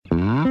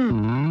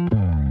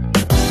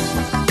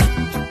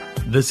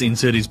This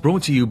insert is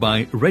brought to you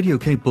by Radio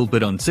Cape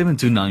Pulpit on 7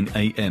 to 9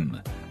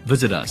 a.m.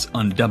 Visit us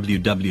on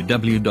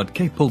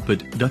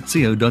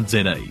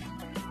www.capepulpit.co.za.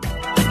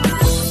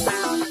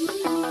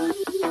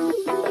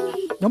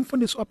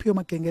 Nomfundisi waphiwe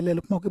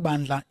magengelelo kuma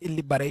kwibandla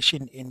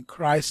iLiberation in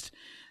Christ.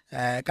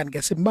 Kanti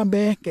ke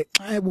simbambe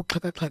ngexa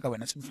ebuxhakaxhaka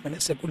wena simfumene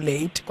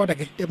sekulate kodwa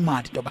ke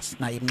temadi ntoba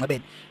sinayo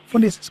emnxebeni.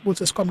 Mfundisi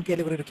sibulise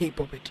sikwamkele ku Radio Cape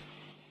Pulpit.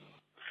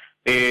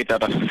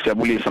 Tata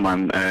siyabulisa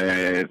man.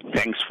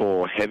 Thanks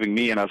for having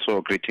me and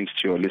also greetings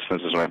to your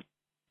listeners as well.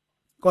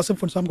 Kwase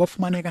mfundisi wami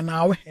ngofumaneka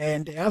nawe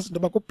and yazi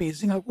ntoba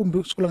kubusy ngakumbi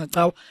usuku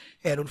ngacawa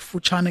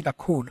lolufutshane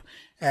kakhulu.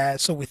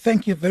 So we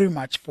thank you very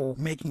much for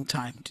making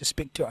time to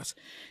speak to us.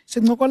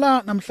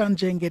 Sincokola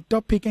namhlanje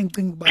ngetopic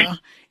engicinga ba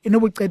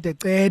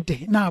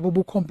inobucede nabo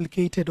bu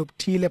complicated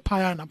obuthile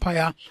phaya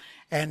naphaya,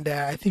 and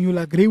I think you'll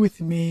agree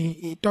with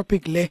me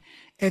topic le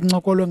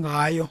encokolwe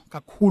ngayo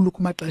kakhulu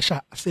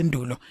kumaxesha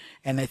asendulo,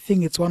 and I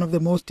think it's one of the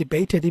most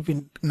debated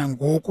even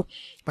nangoku,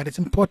 but it's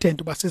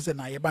important uba size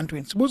naye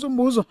ebantwini. Sibuza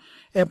umbuzo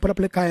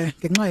phulaphula ekhaya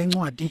ngenxa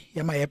yencwadi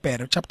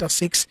yamaHebheru chapter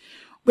 6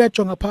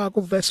 uyajonga phaa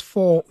ku verse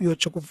 4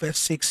 uyotsho ku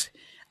verse 6.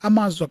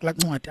 Amazwi akula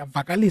ncwadi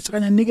avakalisa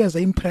kanye anikeza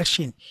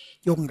impression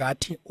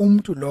yokungathi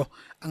umuntu lo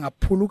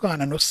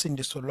angaphulukana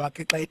nosindiso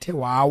lwakhe xa ethe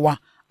wawa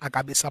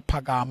akabisa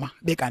phakama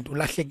bekanti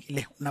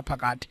ulahlekile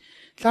unaphakade.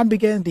 Mhlambi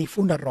ke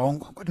ndiyifunda wrong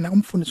kodwa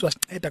umfundisi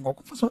wasinceda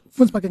ngoko.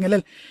 Mfundisi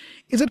makengelele,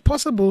 is it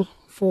possible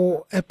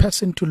for a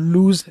person to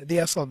lose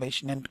their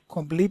salvation and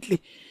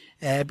completely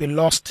be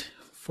lost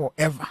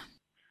forever?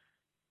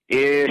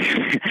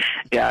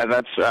 Yeah,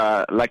 that's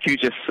like you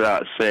just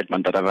said,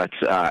 Mandata, that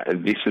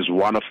this is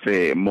one of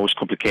the most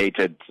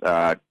complicated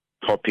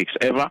topics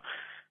ever.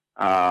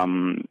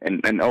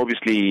 And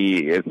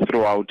obviously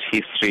throughout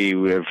history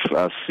we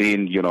have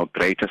seen,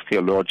 greatest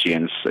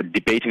theologians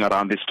debating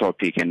around this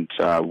topic, and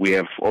we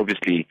have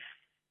obviously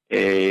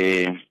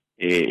views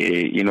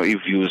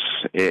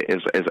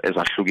as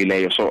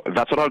ahlukileyo. So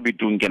that's what I'll be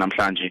doing again,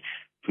 namhlanje,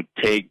 to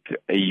take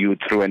you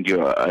through and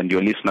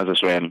your listeners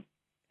as well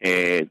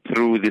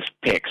through this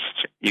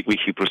text,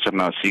 Hebrews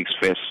chapter 6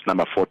 verse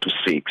number 4 to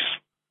 6.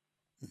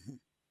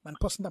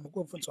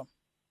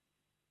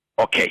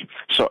 Okay,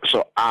 so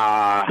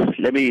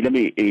let me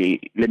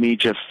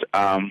just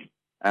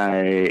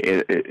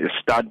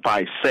start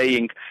by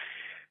saying,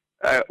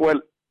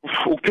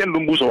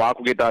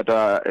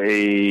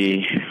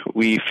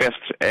 we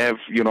first have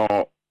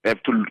to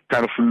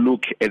kind of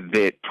look at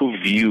the two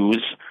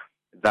views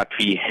that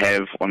we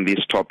have on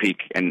this topic,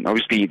 and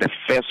obviously the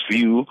first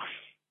view,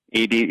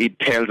 it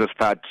tells us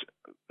that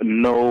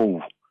no,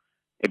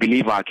 a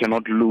believer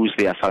cannot lose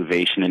their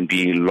salvation and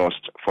be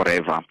lost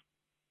forever.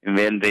 And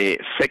then the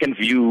second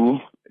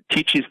view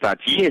teaches that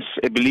yes,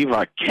 a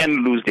believer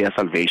can lose their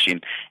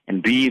salvation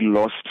and be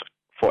lost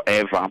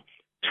forever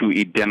to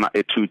eternal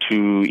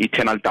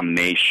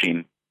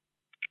damnation.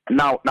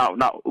 Now,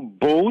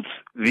 both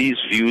these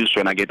views,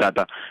 when I get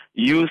that,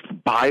 use the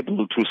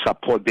Bible to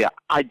support their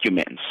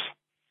arguments.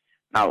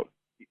 Now,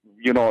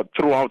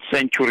 throughout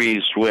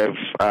centuries, we have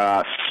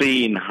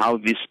seen how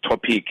this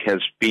topic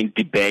has been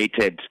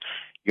debated.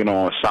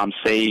 Some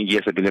saying,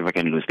 yes, a believer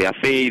can lose their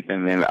faith,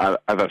 and then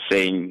others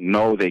saying,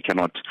 no, they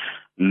cannot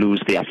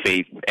lose their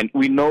faith. And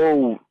we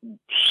know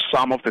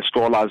one of the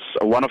scholars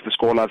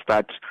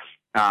that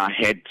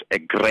had a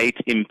great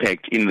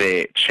impact in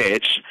the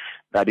church,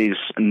 that is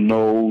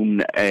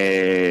known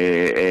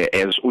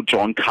as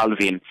John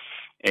Calvin,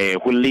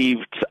 who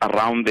lived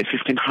around the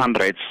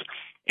 1500s,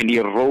 and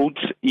he wrote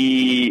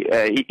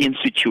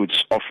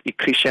Institutes of a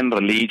Christian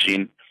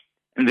Religion.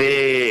 And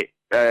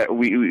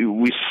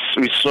we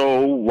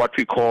saw what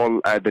we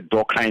call the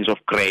doctrines of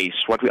grace,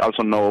 what we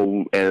also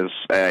know as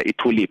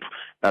TULIP.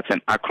 That's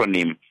an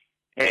acronym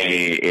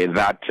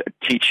that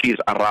teaches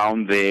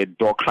around the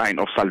doctrine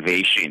of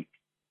salvation,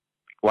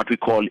 what we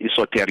call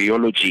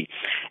esoteriology.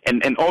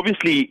 And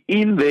obviously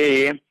in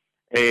the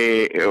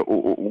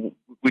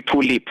with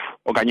TULIP,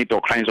 organic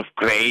doctrines of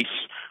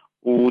grace,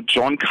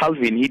 John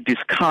Calvin, he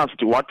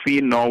discussed what we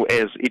know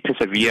as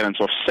perseverance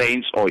of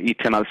saints or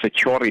eternal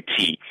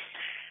security.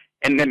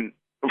 And then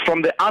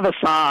from the other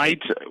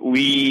side,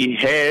 we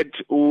had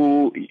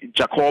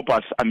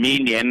Jacobus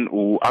Arminian,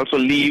 who also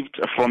lived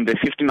from the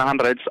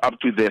 1500s up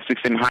to the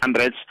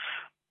 1600s.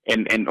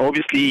 And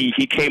obviously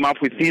he came up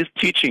with his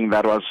teaching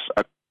that was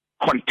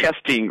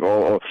contesting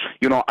or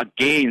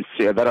against,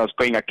 that was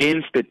going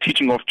against the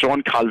teaching of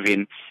John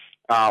Calvin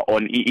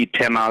on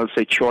eternal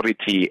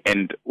security.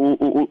 And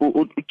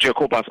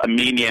Jacobus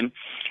Arminian,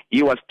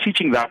 he was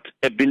teaching that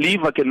a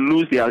believer can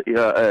lose their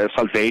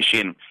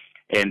salvation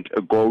and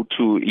go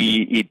to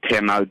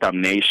eternal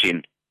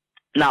damnation.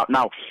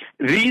 Now,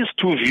 these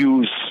two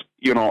views,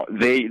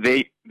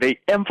 they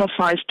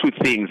emphasize two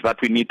things that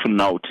we need to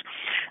note.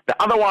 The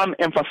other one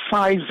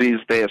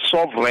emphasizes the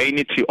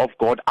sovereignty of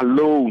God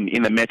alone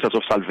in the matters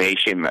of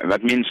salvation.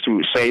 That means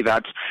to say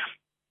that,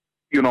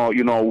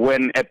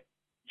 when a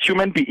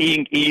human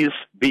being is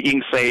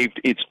being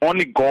saved, it's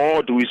only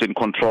God who is in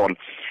control.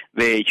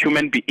 The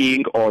human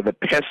being or the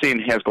person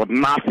has got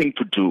nothing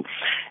to do.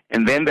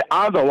 And then the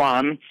other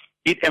one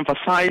it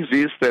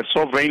emphasizes the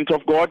sovereignty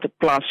of God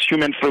plus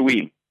human free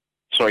will.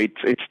 So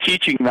it's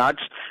teaching that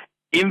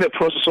in the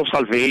process of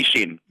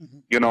salvation,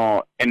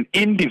 an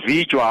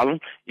individual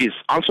is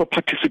also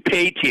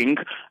participating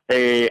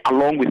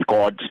along with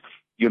God,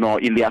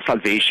 in their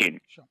salvation.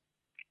 Sure.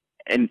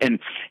 And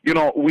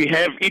we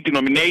have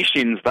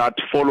denominations that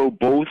follow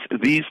both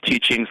these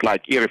teachings,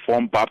 like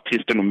Reformed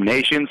Baptist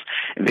denominations.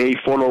 They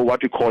follow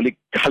what we call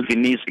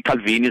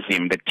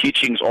Calvinism, the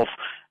teachings of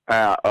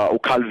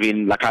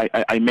Calvin, like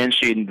I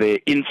mentioned,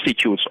 the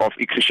institutes of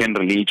Christian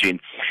religion.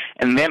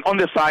 And then on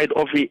the side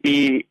of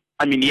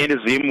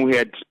Arminianism, we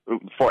had,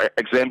 for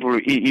example,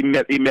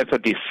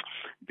 Methodists.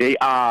 They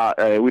are,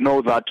 we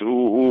know that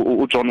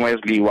John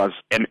Wesley was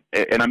an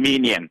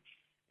Arminian.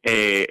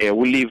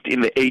 Who lived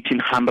in the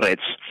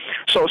 1800s.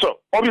 So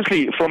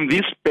obviously from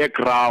this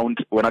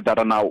background,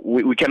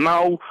 we can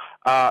now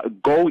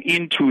go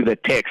into the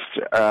text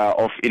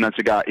of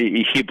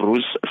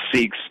Hebrews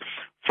 6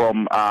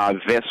 from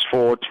verse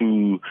 4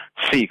 to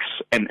 6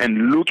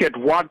 and look at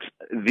what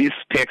this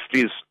text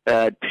is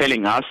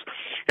telling us.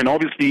 And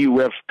obviously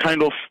we have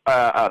kind of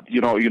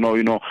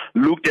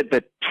looked at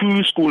the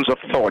two schools of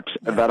thought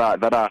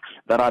that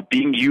are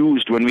being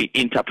used when we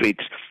interpret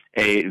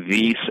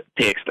this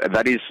text,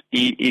 that is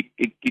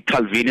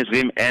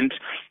Calvinism and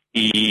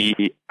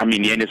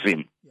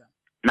Arminianism. Yeah.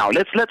 Now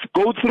let's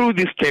go through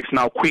this text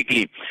now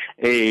quickly,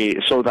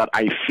 so that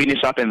I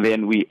finish up and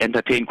then we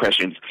entertain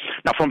questions.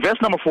 Now from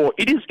verse number 4,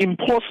 it is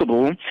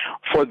impossible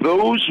for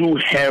those who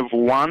have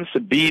once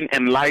been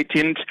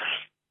enlightened,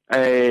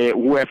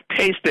 who have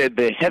tasted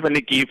the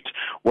heavenly gift,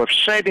 who have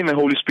shared in the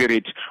Holy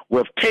Spirit, who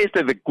have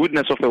tasted the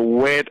goodness of the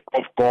Word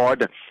of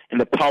God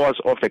and the powers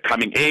of the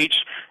coming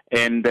age,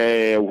 and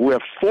who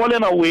have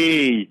fallen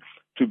away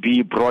to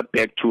be brought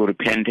back to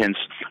repentance.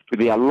 To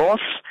their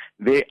loss,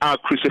 they are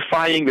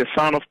crucifying the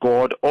Son of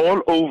God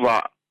all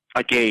over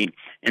again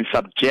and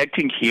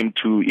subjecting him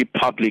to a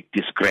public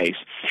disgrace.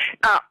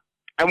 Now,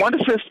 I want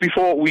to first,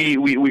 before we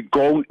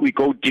go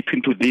deep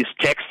into this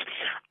text,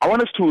 I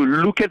want us to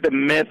look at the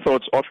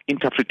methods of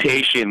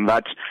interpretation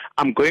that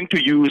I'm going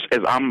to use as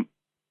I'm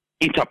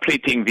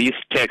interpreting this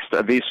text,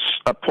 this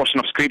portion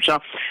of Scripture.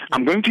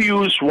 I'm going to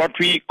use what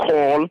we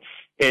call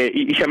a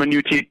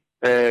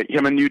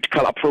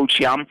hermeneutical approach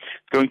here.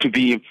 It's going to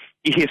be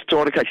a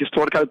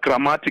historical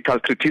grammatical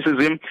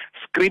criticism.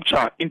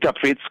 Scripture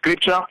interprets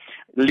Scripture,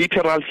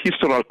 literal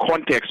historical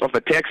context of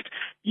the text,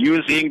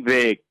 using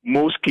the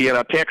most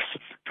clearer text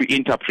to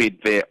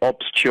interpret the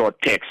obscure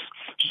text.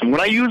 So I'm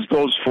going to use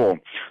those four.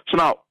 So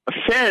now,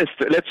 first,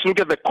 let's look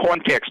at the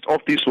context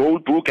of this whole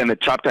book and the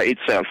chapter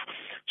itself.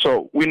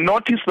 So we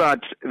notice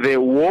that the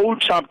whole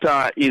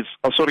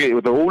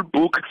the whole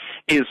book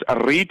is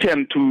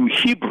written to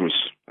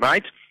Hebrews,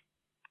 right?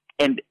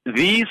 And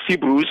these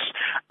Hebrews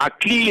are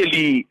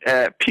clearly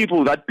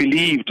people that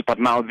believed, but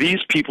now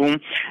these people,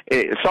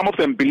 some of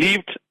them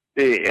believed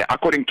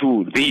according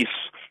to this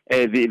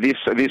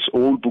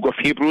old book of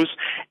Hebrews,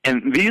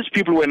 and these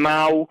people were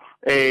now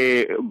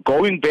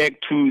going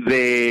back to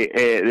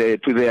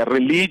the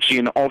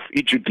religion of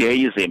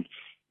Judaism.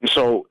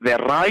 So the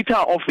writer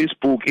of this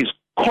book is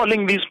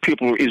calling these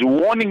people, is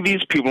warning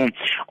these people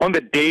on the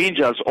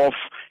dangers of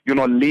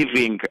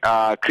leaving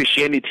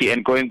Christianity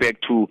and going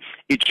back to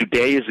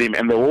Judaism.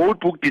 And the whole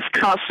book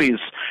discusses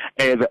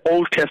the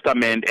Old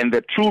Testament and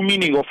the true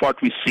meaning of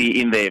what we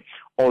see in the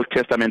Old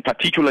Testament,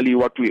 particularly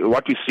what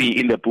we see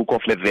in the book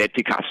of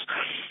Leviticus.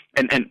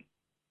 And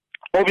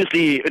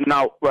obviously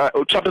now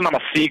chapter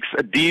number 6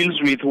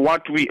 deals with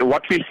what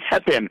will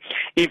happen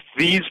if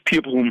these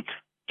people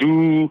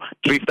do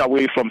drift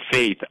away from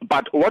faith.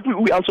 But what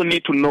we also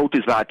need to note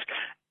is that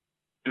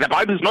the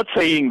Bible is not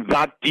saying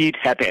that did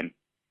happen.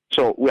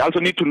 So we also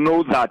need to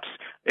know that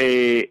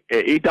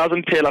it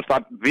doesn't tell us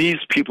that these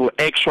people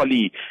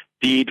actually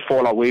did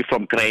fall away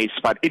from grace,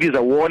 but it is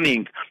a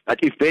warning that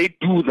if they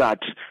do that,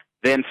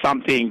 then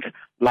something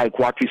like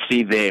what we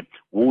see there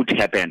would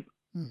happen.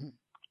 Mm-hmm.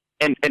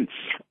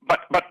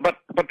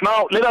 But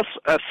now let us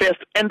first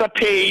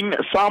entertain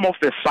some of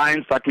the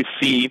signs that we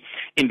see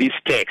in this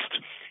text.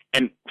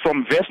 And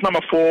from verse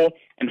number 4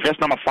 and verse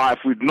number 5,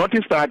 we've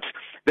noticed that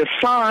the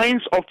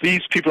signs of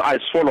these people are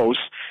as follows.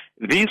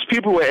 These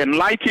people were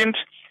enlightened.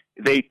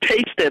 They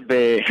tasted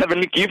the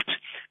heavenly gift.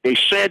 They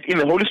shared in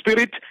the Holy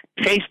Spirit,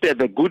 tasted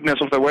the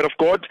goodness of the Word of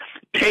God,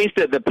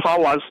 tasted the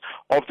powers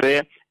of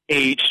the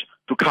age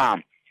to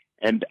come.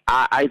 And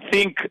I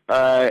think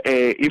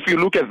if you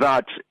look at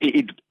that,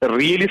 it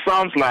really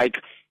sounds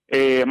like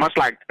much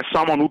like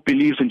someone who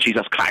believes in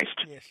Jesus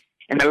Christ. Yes.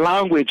 And the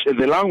language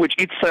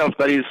itself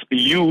that is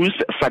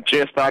used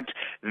suggests that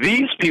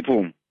these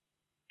people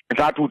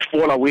that would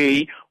fall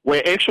away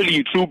were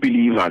actually true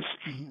believers.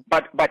 Mm-hmm.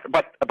 But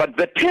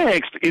the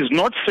text is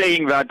not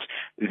saying that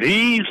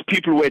these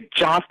people were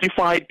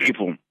justified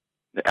people.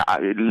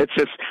 Let's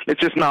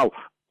just now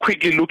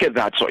quickly look at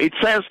that. So it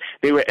says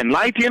they were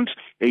enlightened,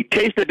 they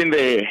tasted in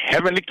the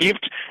heavenly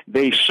gift,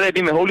 they shared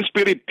in the Holy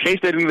Spirit,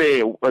 tasted in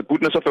the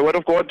goodness of the Word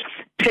of God,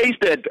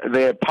 tasted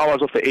the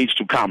powers of the age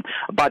to come.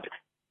 But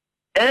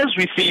as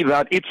we see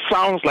that, it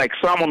sounds like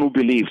someone who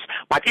believes,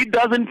 but it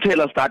doesn't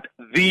tell us that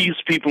these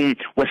people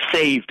were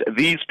saved,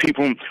 these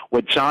people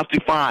were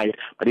justified,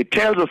 but it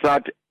tells us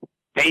that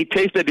they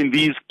tasted in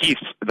these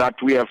gifts that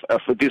we have,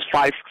 for these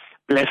 5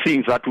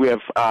 blessings that we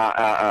have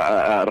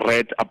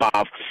read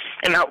above.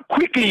 And now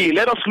quickly,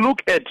 let us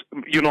look at,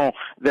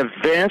 the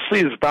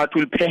verses that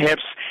will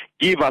perhaps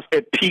give us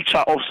a picture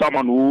of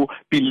someone who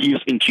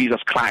believes in Jesus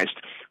Christ.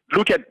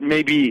 Look at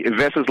maybe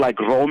verses like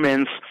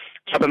Romans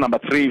chapter number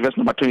 3, verse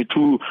number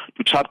 22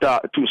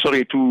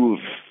 to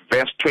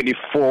verse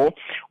 24,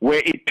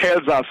 where it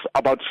tells us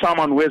about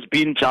someone who has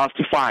been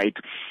justified.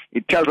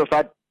 It tells us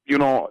that,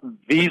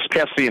 this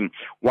person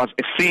was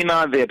a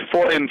sinner. They had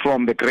fallen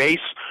from the grace.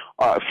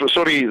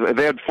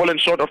 They had fallen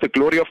short of the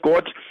glory of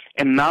God,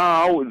 and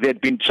now they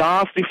had been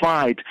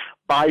justified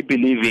by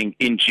believing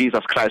in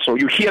Jesus Christ. So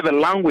you hear the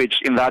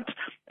language in that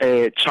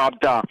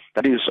chapter,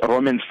 that is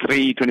Romans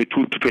 3,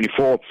 22 to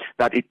 24,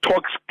 that it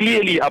talks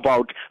clearly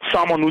about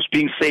someone who's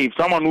being saved,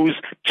 someone who's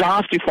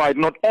justified,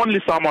 not only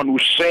someone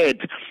who's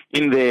shared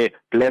in the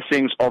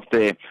blessings of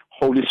the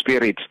Holy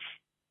Spirit.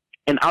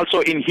 And also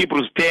in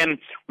Hebrews 10,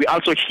 we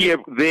also hear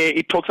there,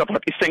 it talks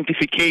about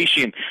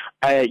sanctification,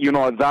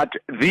 that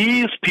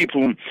these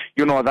people,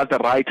 that the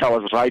writer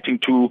was writing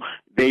to,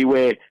 they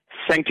were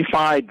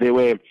sanctified, they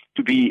were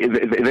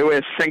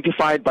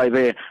sanctified by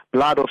the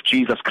blood of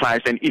Jesus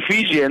Christ. And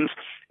Ephesians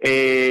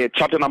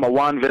chapter number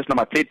 1, verse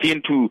number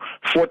 13 to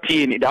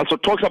 14, it also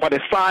talks about a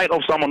sign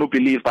of someone who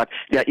believes that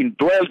they are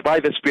indwelled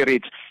by the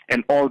Spirit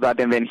and all that.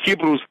 And then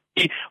Hebrews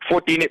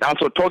 14, it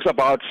also talks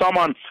about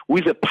someone who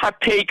is a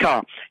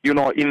partaker,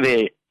 in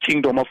the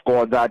kingdom of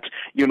God, that,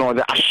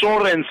 the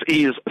assurance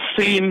is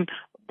seen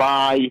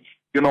by,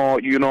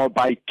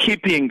 by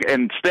keeping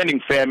and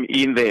standing firm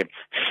in the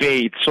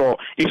faith. So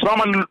if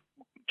someone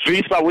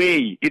drifts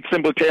away, it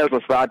simply tells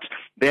us that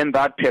then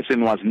that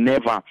person was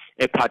never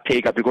a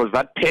partaker, because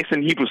that text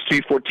in Hebrews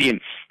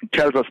 3:14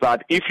 tells us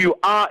that if you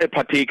are a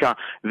partaker,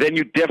 then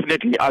you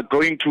definitely are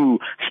going to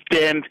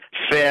stand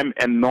firm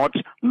and not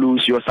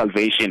lose your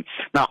salvation.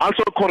 Now,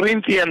 also 2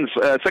 Corinthians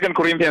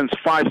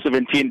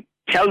 5:17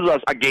 tells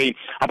us again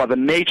about the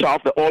nature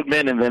of the old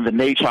man and then the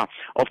nature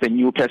of the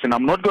new person.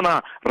 I'm not going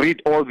to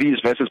read all these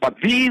verses, but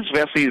these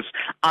verses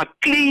are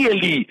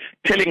clearly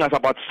telling us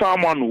about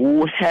someone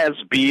who has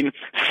been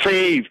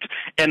saved.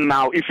 And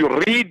now, if you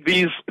read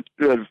these,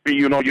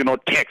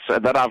 texts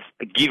that I've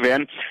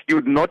given, you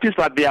would notice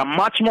that they are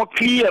much more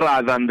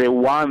clearer than the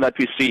one that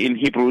we see in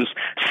Hebrews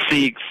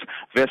 6,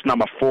 verse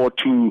number 4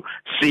 to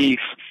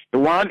 6. The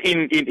one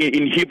in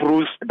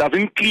Hebrews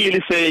doesn't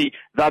clearly say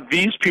that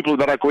these people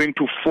that are going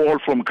to fall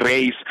from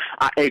grace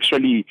are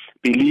actually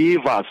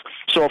believers.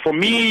 So for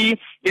me,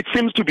 it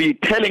seems to be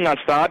telling us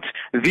that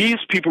these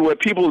people were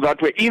people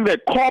that were in the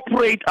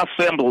corporate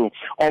assembly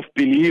of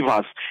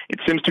believers. It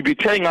seems to be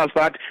telling us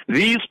that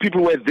these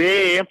people were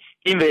there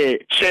in the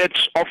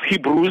church of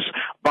Hebrews,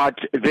 but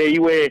they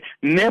were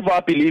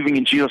never believing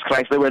in Jesus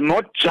Christ. They were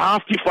not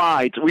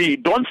justified. We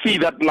don't see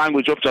that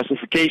language of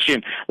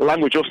justification,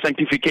 language of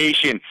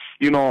sanctification,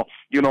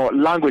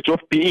 language of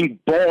being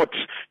bought,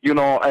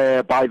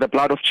 by the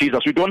blood of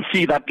Jesus. We don't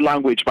see that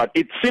language, but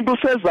it simply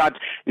says that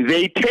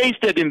they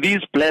tasted in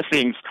these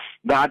blessings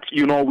that,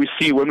 we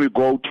see when we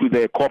go to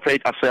the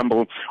corporate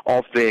assembly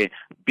of the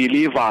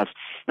believers.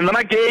 And then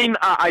again,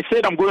 I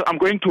said I'm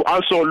going to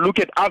also look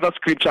at other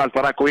scriptures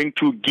that are going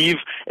to give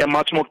a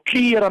much more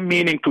clearer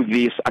meaning to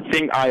this. I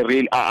think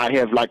I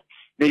have like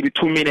maybe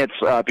 2 minutes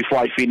before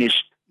I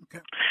finish. Okay.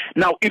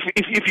 Now,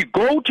 if you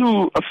go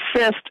to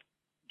 1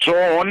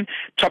 John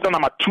chapter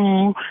number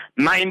 2,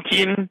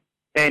 19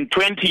 and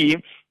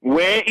 20,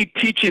 where it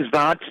teaches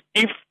that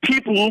if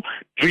people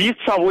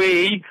drift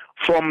away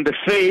from the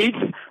faith,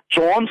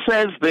 John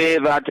says there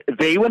that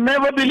they were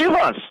never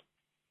believers.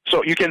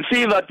 So you can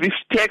see that this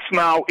text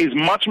now is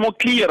much more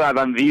clearer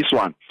than this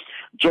one.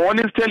 John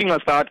is telling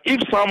us that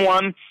if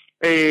someone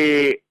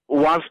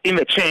was in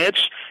the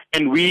church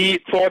and we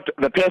thought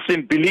the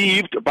person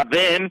believed, but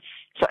then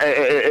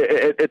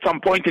at some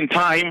point in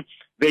time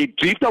they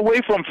drift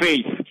away from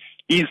faith,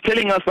 he's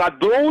telling us that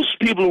those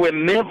people were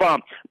never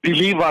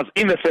believers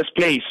in the first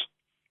place.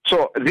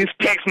 So this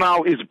text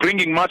now is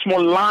bringing much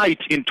more light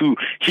into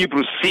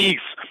Hebrews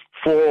 6,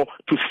 4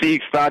 to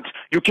 6, that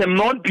you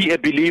cannot be a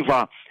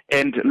believer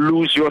and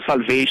lose your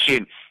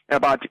salvation.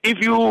 But if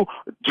you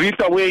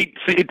drift away,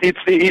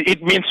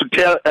 it means to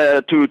tell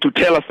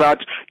us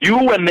that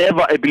you were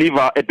never a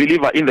believer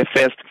in the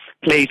first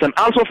place. And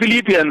also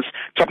Philippians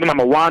chapter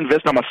number 1,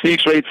 verse number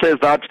 6, where it says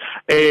that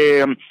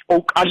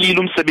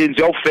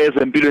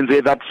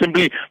that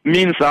simply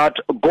means that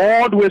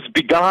God who has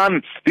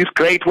begun this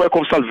great work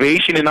of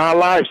salvation in our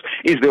lives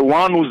is the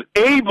one who's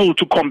able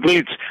to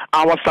complete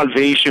our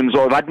salvation.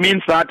 So that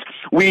means that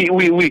we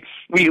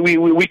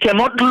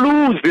cannot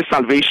lose this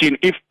salvation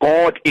if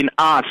God in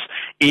us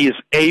is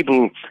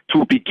able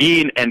to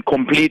begin and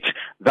complete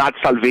that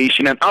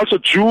salvation. And also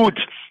Jude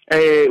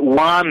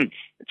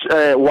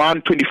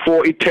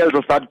 1:24, it tells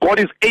us that God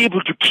is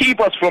able to keep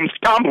us from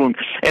stumbling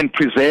and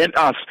present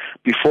us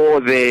before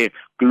the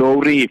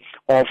glory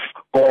of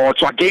God.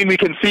 So again, we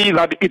can see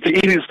that it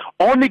is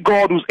only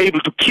God who's able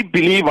to keep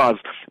believers.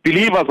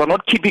 Believers are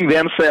not keeping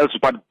themselves,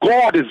 but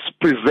God is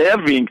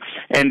preserving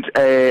and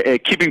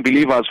keeping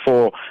believers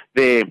for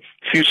the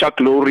future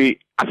glory.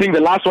 I think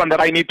the last one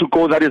that I need to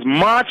go that is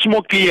much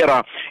more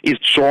clearer is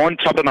John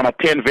chapter number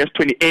 10, verse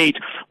 28,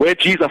 where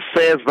Jesus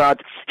says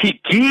that he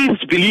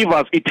gives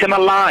believers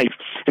eternal life,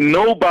 and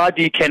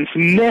nobody can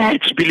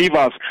snatch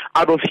believers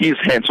out of his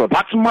hand. So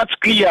that's much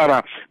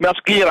clearer.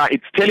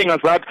 It's telling us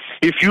that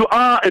if you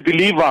are a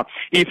believer,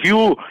 if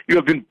you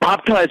have been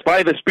baptized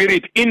by the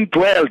Spirit,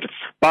 indwelled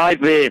by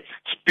the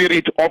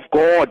Spirit of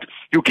God,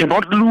 you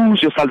cannot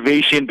lose your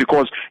salvation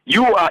because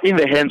you are in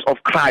the hands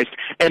of Christ,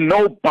 and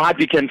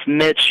nobody can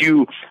snatch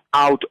you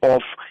out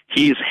of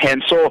his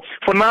hand. So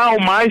for now,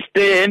 my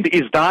stand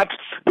is that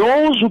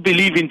those who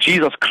believe in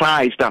Jesus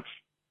Christ,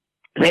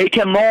 they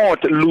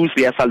cannot lose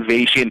their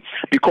salvation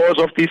because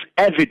of this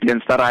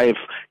evidence that I have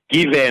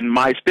given.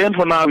 My stand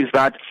for now is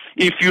that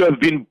if you have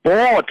been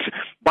bought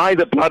by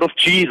the blood of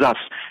Jesus,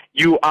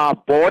 you are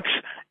bought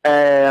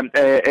for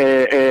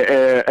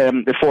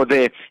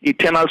the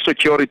eternal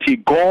security.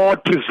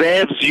 God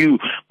preserves you.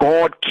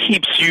 God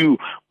keeps you.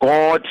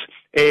 God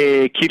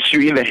keeps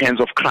you in the hands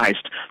of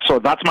Christ. So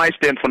that's my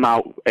stand for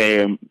now,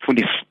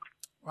 Fundis.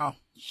 Wow.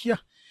 Yeah.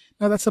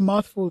 No, that's a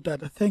mouthful,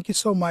 Dada. Thank you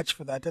so much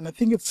for that. And I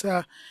think it's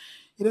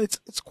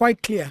it's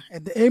quite clear.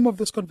 And the aim of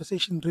this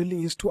conversation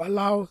really is to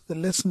allow the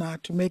listener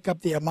to make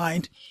up their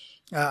mind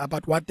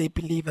about what they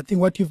believe. I think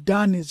what you've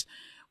done is,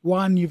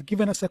 one, you've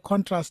given us a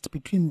contrast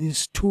between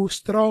these two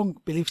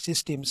strong belief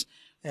systems.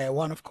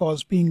 One, of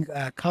course, being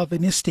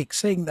Calvinistic,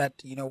 saying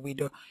that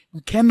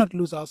we cannot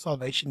lose our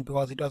salvation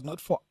because it was not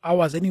for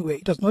ours anyway.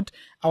 It was not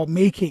our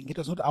making. It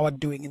was not our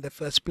doing in the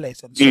first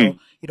place, and so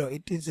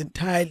it is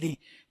entirely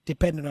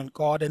dependent on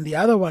God. And the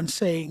other one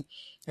saying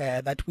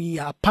that we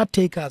are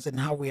partakers in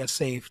how we are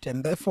saved,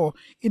 and therefore,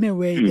 in a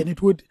way, then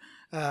it would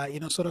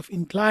sort of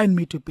incline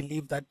me to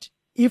believe that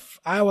if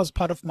I was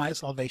part of my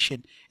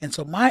salvation, and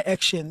so my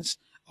actions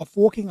of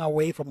walking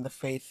away from the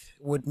faith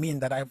would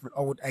mean that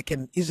I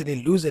can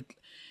easily lose it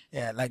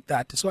like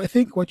that. So I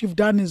think what you've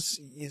done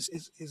is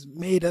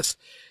made us,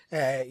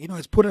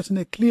 has put us in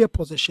a clear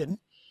position,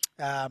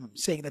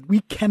 saying that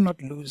we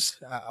cannot lose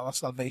our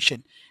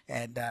salvation.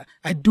 And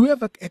I do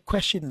have a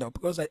question though,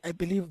 because I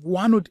believe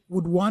one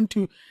would want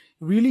to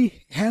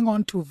really hang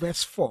on to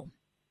verse 4.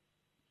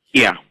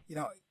 Yeah.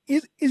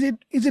 Is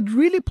it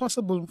really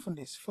possible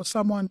for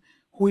someone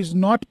who is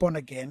not born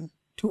again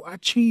to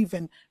achieve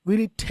and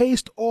really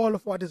taste all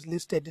of what is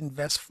listed in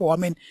verse 4? I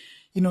mean,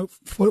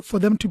 for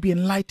them to be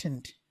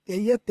enlightened,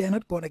 yet they're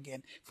not born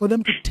again, for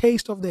them to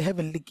taste of the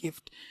heavenly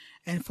gift,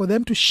 and for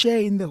them to share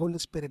in the Holy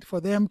Spirit,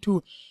 for them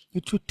to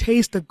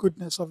taste the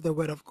goodness of the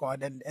Word of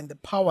God and the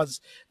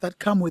powers that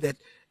come with it,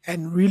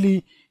 and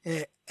really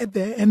at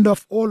the end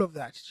of all of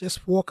that,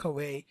 just walk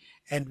away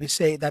and we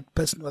say that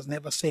person was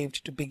never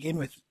saved to begin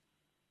with.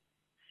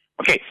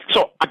 Okay,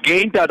 so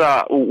again, that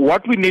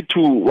what we need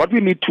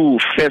to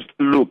first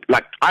look,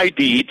 like I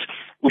did,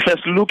 we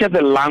first look at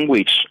the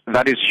language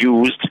that is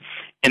used,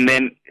 and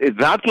then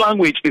that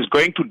language is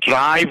going to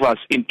drive us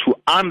into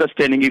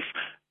understanding if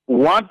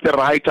what the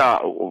writer,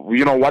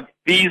 what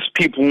these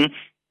people,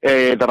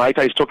 the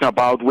writer is talking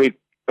about, were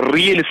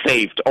really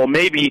saved, or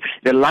maybe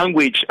the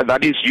language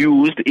that is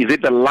used, is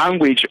it the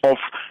language of,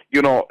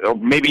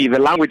 maybe the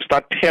language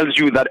that tells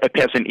you that a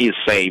person is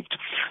saved.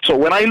 So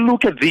when I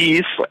look at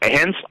this,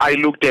 hence I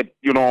looked at,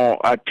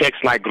 a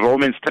text like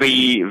Romans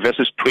 3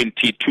 verses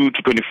 22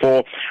 to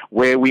 24,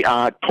 where we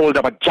are told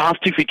about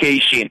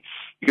justification,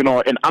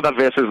 and other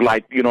verses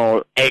like,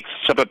 Acts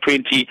chapter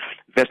 20,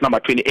 verse number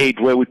 28,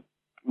 where we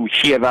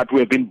hear that we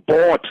have been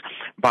bought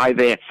by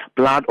the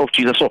blood of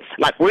Jesus. So,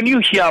 like when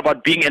you hear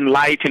about being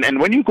enlightened, and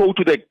when you go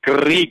to the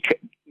Greek,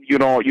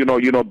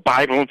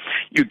 Bible,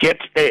 you get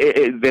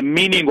the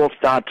meaning of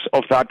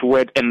that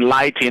word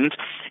enlightened,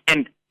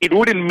 and it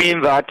wouldn't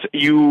mean that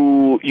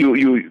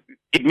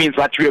it means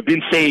that you have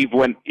been saved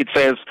when it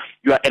says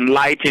you are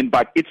enlightened,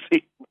 but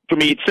to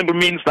me it simply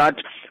means that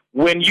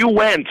when you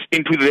went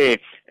into the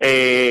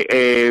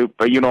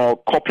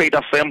corporate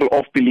assembly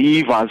of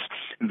believers,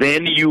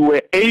 then you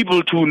were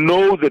able to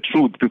know the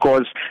truth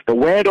because the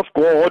Word of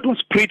God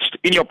was preached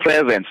in your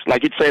presence.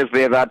 Like it says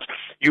there that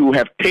you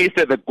have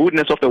tasted the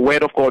goodness of the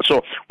Word of God.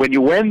 So when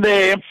you went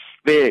there,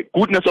 the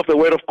goodness of the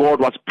Word of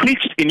God was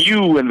preached in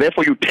you, and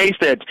therefore you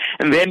tasted,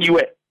 and then you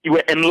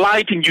were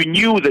enlightened, you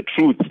knew the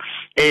truth.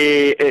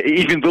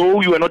 Even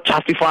though you were not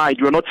justified,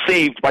 you were not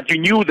saved, but you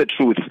knew the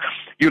truth.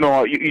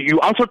 You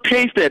also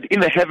tasted in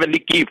the heavenly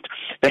gift.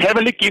 The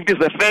heavenly gift is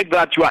the fact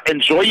that you are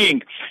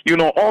enjoying,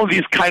 all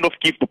these kind of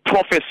gifts, the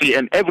prophecy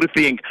and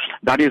everything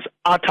that is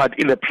uttered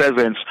in the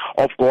presence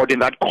of God in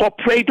that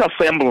corporate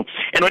assembly.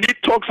 And when it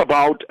talks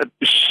about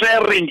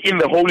sharing in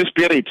the Holy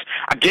Spirit,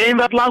 again,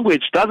 that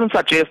language doesn't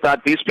suggest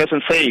that this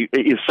person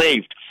is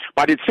saved,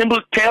 but it simply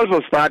tells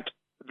us that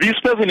this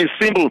person is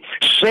simple,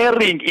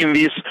 sharing in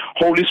this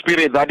Holy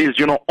Spirit that is,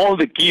 all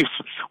the gifts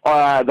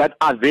that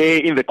are there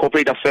in the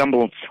corporate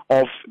assembly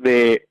of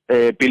the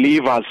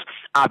believers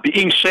are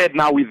being shared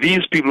now with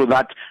these people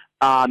that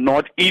are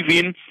not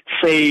even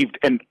saved,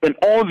 and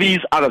all these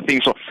other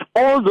things. So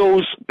all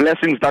those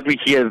blessings that we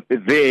hear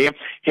there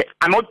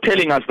are not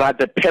telling us that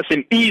the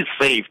person is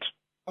saved.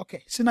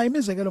 Okay, sina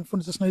imizekelo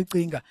mfundisi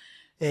sinoyicinga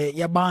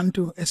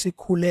yabantu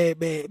esikhule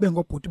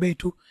bengobhuti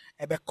bethu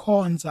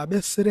bekhonza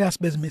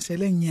beserious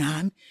bezimisele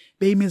nyani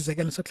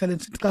beyimizekelo sokuhlaleni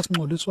sithi xa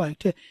singcoliswayo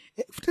uthe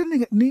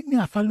futhi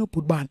ningafani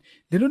nobhuti bani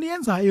lento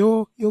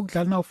niyenzayo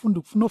yokudlala na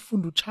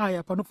ufuna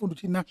uchaya pha nofunda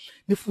uthina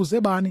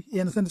nifuze bani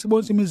yena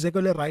sendisibonisa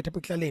imizekelo eright apha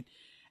ekuhlaleni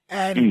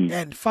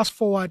and fast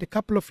forward a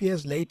couple of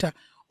years later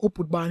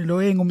ubhuti bani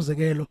lo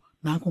engumzekelo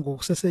nanku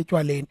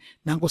ngokusesetywaleni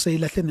nanku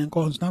seyilahle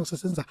nenkonzo nanku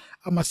sesenza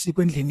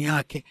amasiko endlini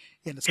yakhe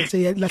yena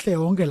seseyilahle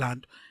yonke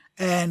lanto.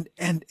 And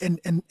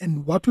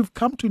what we've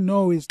come to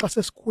know is xa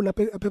sesikhula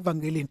apha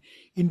evangelini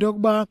into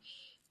yokuba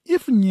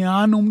if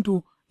nyani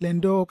umuntu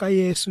lento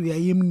kaYesu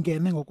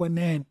yayimngene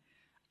ngokwenene,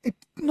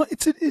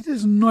 it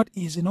is not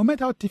easy, no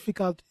matter how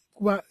difficult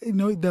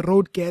the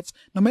road gets,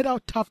 no matter how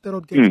tough the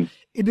road gets.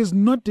 It is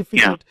not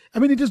difficult. I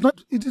mean, it is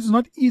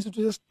not easy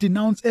to just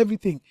denounce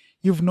everything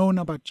you've known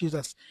about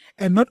Jesus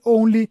and not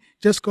only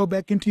just go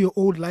back into your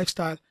old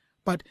lifestyle,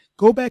 but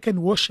go back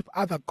and worship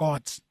other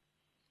gods.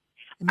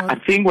 I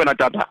think when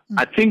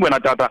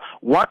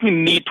what we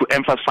need to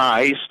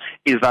emphasize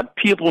is that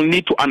people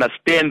need to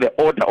understand the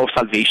order of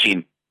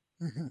salvation.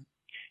 Mm-hmm.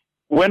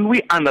 When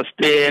we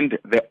understand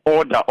the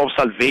order of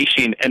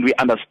salvation and we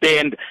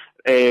understand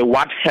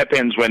what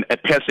happens when a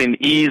person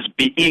is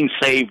being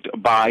saved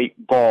by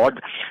God,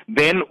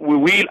 then we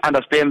will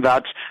understand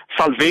that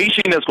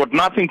salvation has got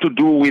nothing to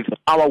do with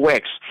our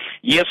works.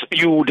 Yes,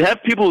 you would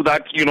have people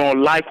that,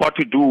 like what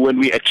we do when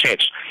we at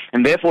church,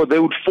 and therefore they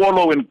would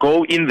follow and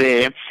go in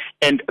there,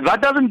 and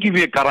that doesn't give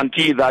you a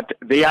guarantee that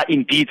they are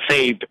indeed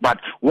saved. But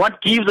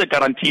what gives a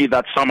guarantee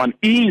that someone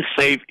is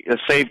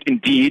saved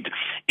indeed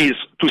is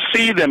to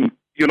see them,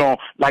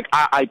 like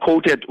I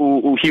quoted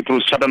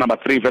Hebrews chapter number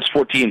 3, verse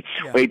 14,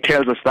 where it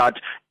tells us that,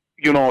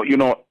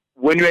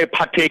 when you're a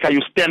partaker, you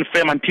stand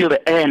firm until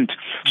the end.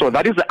 So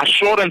that is the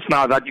assurance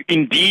now that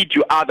indeed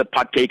you are the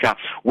partaker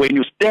when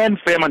you stand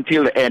firm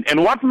until the end.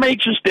 And what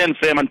makes you stand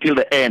firm until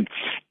the end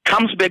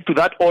comes back to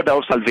that order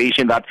of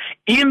salvation, that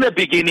in the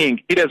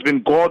beginning it has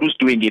been God who's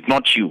doing it,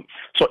 not you.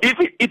 So if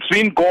it's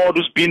been God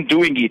who's been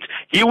doing it,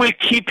 He will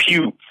keep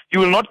you. You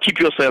will not keep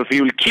yourself.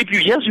 He will keep you.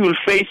 Yes, you will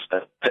face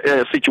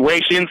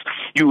situations.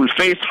 You will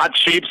face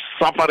hardships,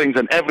 sufferings,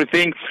 and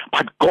everything.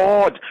 But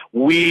God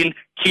will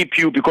keep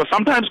you, because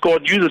sometimes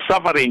God uses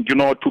suffering,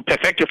 to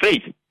perfect your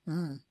faith.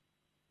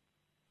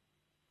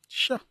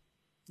 Sure.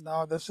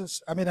 Now,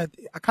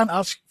 I can't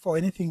ask for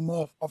anything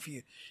more of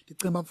you.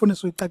 Ndicimba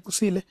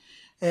uyicacisile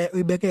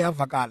uyibeke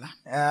yavakala.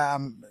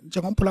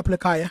 Njengomphulaphula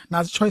ekhaya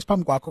nazi choice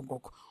phambi kwakho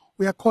ngoku.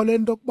 Uyakholwa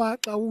into yokuba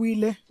xa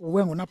uwile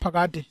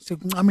uwengunaphakade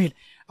sekuncamile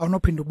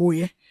awunophinda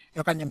ubuye,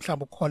 okanye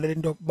mhlawumbe ukholelwa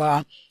into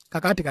yokuba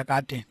kakade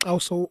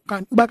xa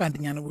uba kanti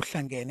nyani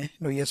ubuhlangene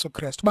noYesu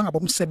Kristu, uba ngaba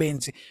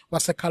umsebenzi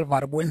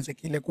waseCalvary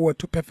buwenzekile kuwe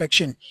to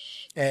perfection,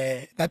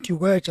 that you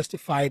were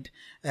justified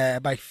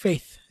by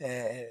faith,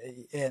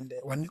 and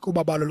wanika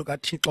ubabalo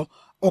lukaThixo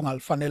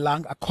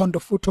ongalifanelanga, akho nto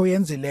futhi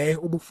oyenzileyo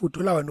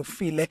ubufuthula wena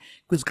ufile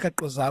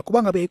kwizikheqo zakho.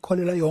 Uba ngabe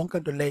ikholelwa yonke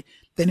nto leyo,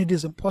 then it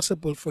is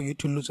impossible for you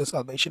to lose your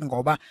salvation,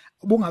 ngoba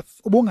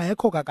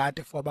ubungayekho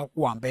kakade for uba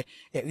kuhambe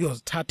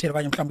uyozithathela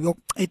okanye mhlawumbe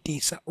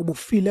uyokuncedisa,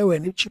 ubufile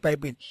wena itsho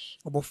iBhayibhile,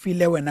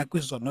 ubufile wena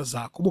kwizono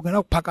zakho,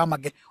 ubungena kuphakama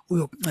ke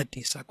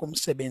uyokuncedisa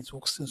kumsebenzi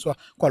wokusinswa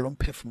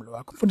kwalomphefumulo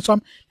wakho. Mfundisi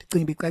wami,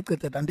 ndicinga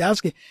icacile,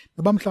 andiyazi ke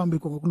noba mhlawumbe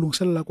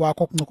ngokulungiselela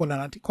kwakho okuncokola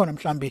nathi khona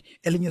mhlawumbe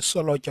elinye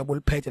isolotya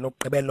obuliphethe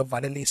lokugqibela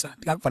lovalelisa,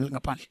 ndingakuvalela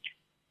ngaphandle.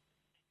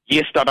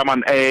 Yes, Tata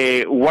man.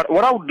 What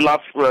I would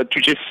love to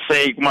just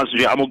say is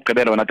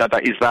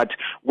that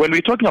when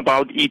we're talking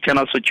about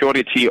eternal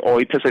security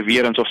or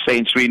perseverance of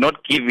saints, we're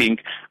not giving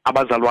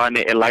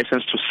abazalwane a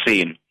license to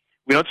sin.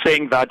 We're not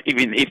saying that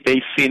even if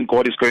they sin,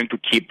 God is going to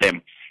keep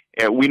them.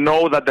 We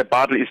know that the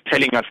Bible is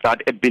telling us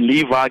that a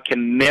believer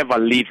can never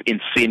live in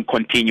sin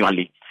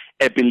continually.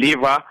 A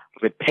believer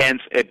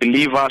repents, a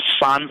believer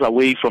shuns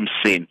away from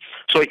sin.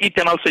 So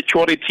eternal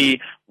security,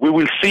 we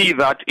will see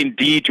that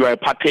indeed you are a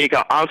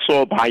partaker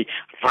also by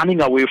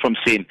running away from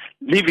sin,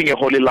 living a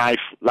holy life,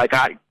 like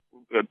I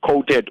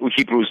quoted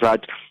Hebrews,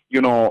 that,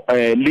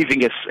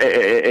 living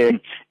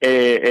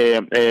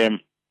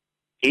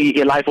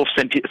a life of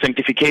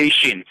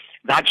sanctification.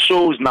 That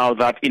shows now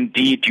that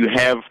indeed you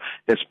have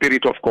the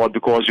Spirit of God,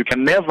 because you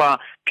can never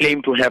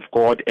claim to have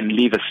God and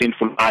live a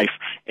sinful life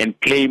and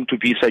claim to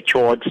be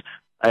secured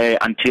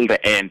until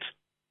the end.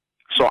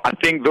 So I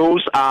think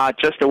those are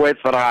just the words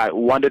that I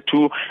wanted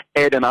to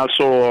add, and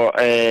also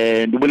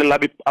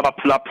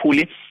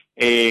abaphulaphuli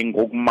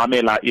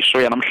ngokumamela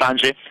ishoya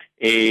namhlanje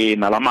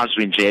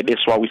nalamazwi nje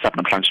beswawisa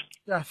namhlanje.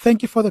 Yeah,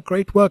 thank you for the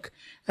great work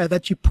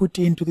that you put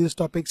into these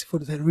topics.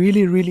 I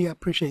really, really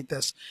appreciate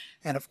this.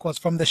 And of course,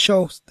 from the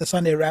show, the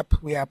Sunday Wrap,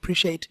 we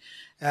appreciate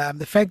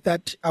the fact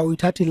that our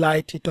itati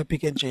light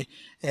topic nje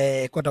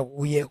kodwa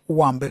uye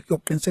uhambe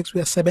yoqiniseka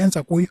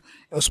uyasebenza kuyo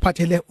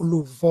usiphathele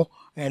uluvo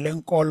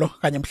lenkolo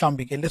kanye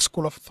mhlawumbe ke le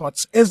school of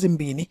thoughts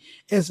ezimbini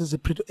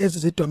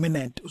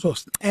ezizidominant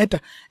uzosinceda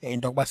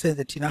into yokuba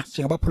senze thina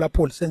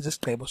njengabaphulaphuli senze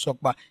isigqibo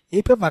sokuba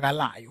yiphi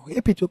evakalayo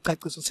yiphi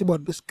ucacisa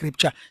sibone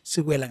kwiscripture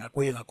sikwela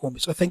ngakuyo ngakumbi.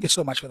 So thank you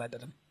so much for that,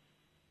 Dadam.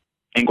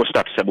 Enkosi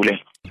tathi Sabule.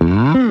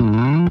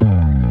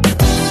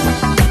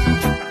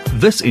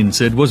 This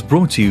insert was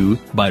brought to you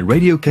by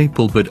Radio K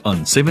Pulpit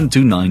on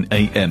 729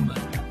 AM.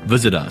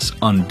 Visit us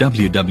on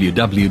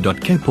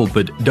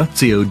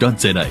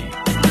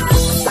www.kpulpit.co.za.